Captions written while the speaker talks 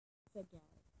So guys,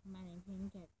 my name's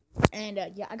caterpie. And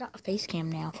yeah, I got a face cam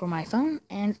now for my phone,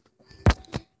 and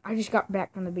I just got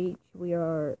back from the beach. We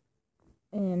are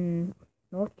in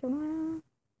North Carolina,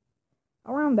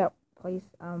 around that place.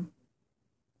 I'm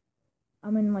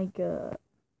in like a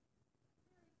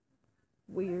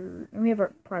weird. We have a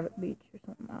private beach or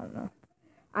something. I don't know.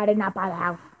 I did not buy the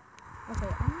house. Okay.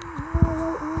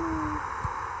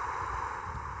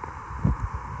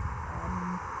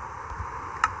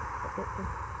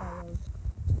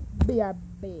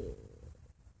 BRB.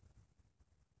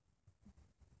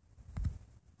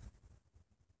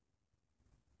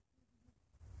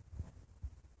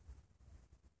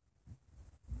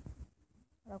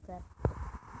 Okay.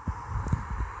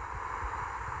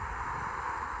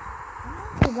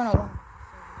 We're gonna learn.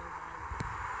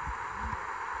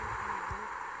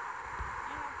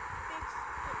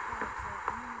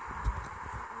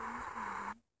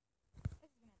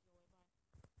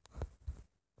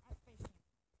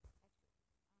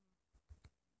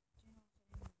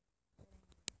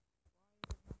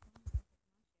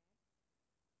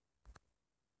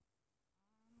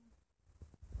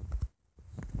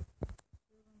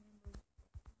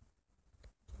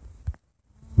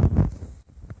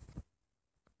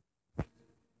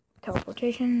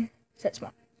 Teleportation. Set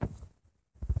smart.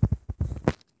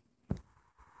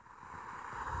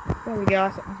 There we go. I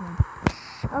set my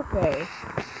smart. Okay.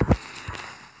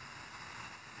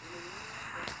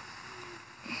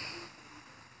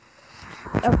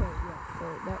 Okay, yeah, so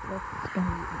that's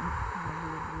gonna be kind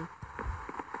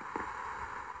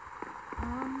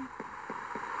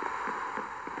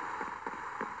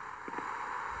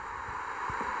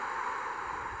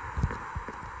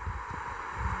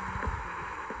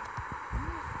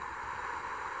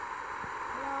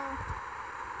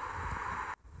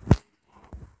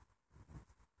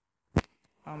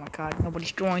oh my god,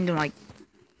 nobody's joined. I'm like,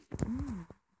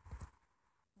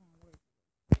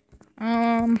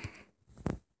 um,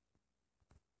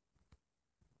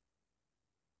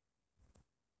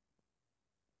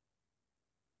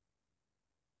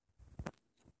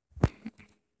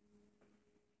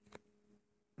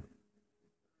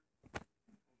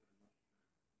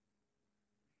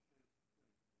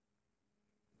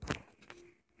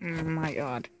 oh my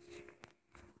god.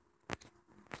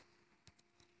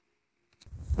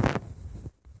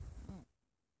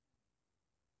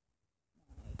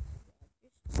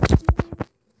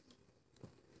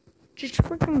 Just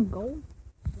freaking go.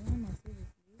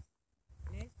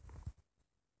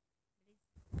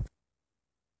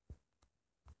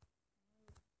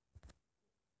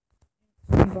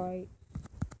 Invite.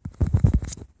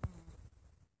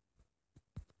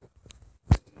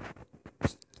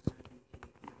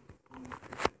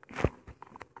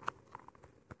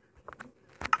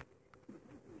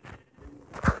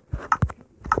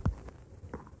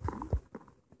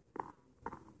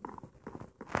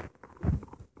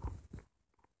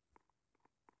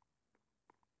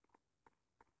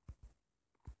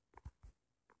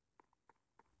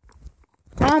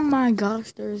 Oh my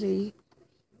gosh, there's a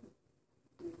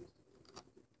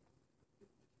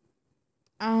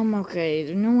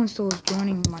okay, no one still is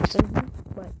joining my server,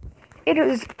 but it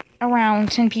is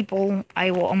around 10 people.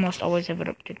 I will almost always have it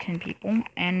up to 10 people,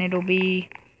 and it'll be,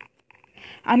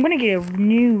 I'm gonna get a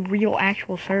new, real,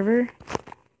 actual server,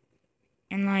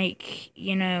 and like,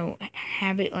 you know,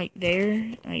 have it like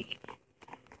there, like,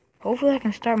 hopefully I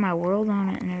can start my world on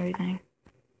it and everything,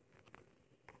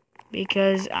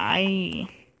 because I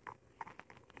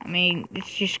mean,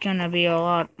 it's just gonna be a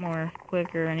lot more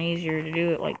quicker and easier to do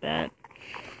it like that.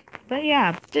 But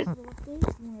yeah,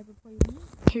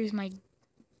 here's my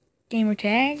gamer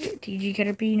tag, TG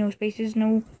Caterpie, no spaces,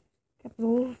 no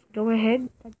capitals. Go ahead,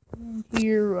 type into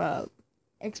your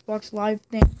Xbox Live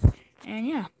thing, and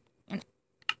yeah,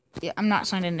 I'm not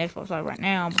signed into Xbox Live right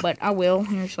now, but I will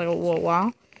in just like a little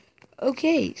while.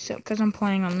 Okay, so because I'm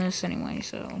playing on this anyway,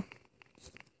 so.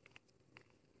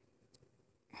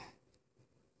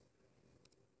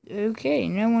 Okay,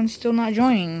 no one's still not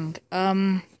joining.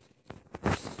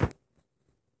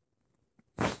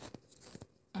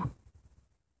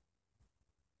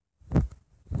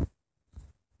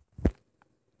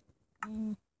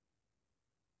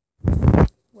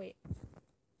 Wait.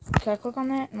 Can I click on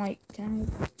that? Like,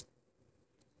 can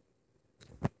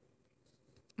I...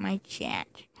 My chat.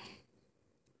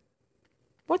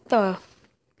 What the...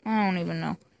 I don't even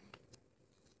know.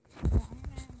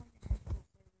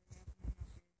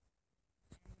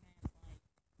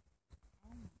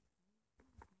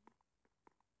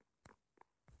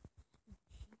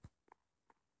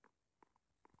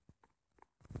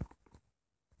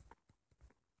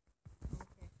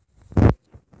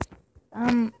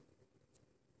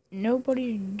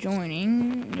 nobody's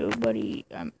joining. Nobody.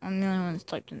 I'm the only one that's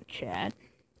typed in the chat.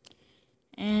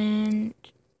 And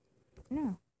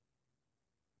no.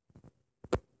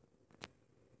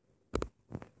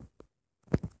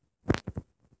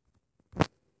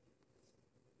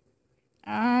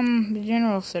 The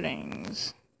general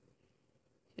settings.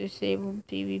 Disabled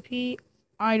PvP.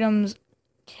 Items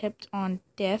kept on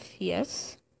death,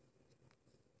 yes.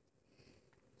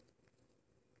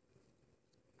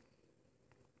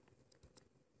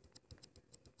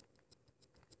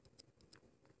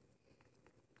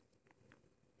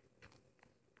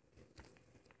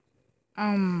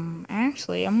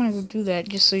 Actually, I'm gonna go do that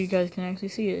just so you guys can actually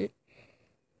see it.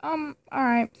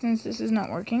 Alright, since this is not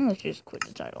working, let's just quit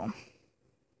the title.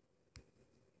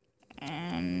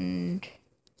 And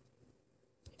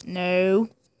no.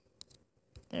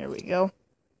 There we go.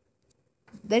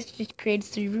 Let's just create a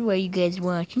server while you guys are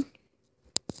watching.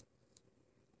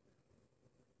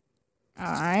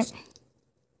 Alright.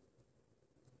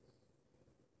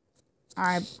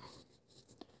 Alright.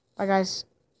 Bye guys.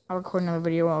 I'll record another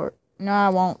video or no I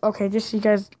won't. Okay, just see you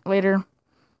guys later.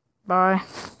 Bye.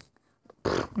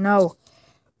 No.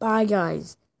 Bye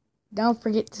guys. Don't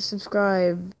forget to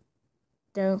subscribe.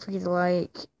 Don't forget to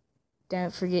like.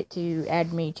 Don't forget to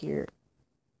add me to your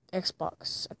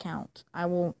Xbox account. I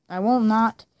will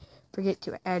not forget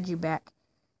to add you back.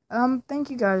 Thank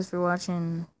you guys for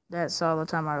watching. That's all the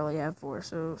time I really have for,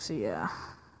 so see ya.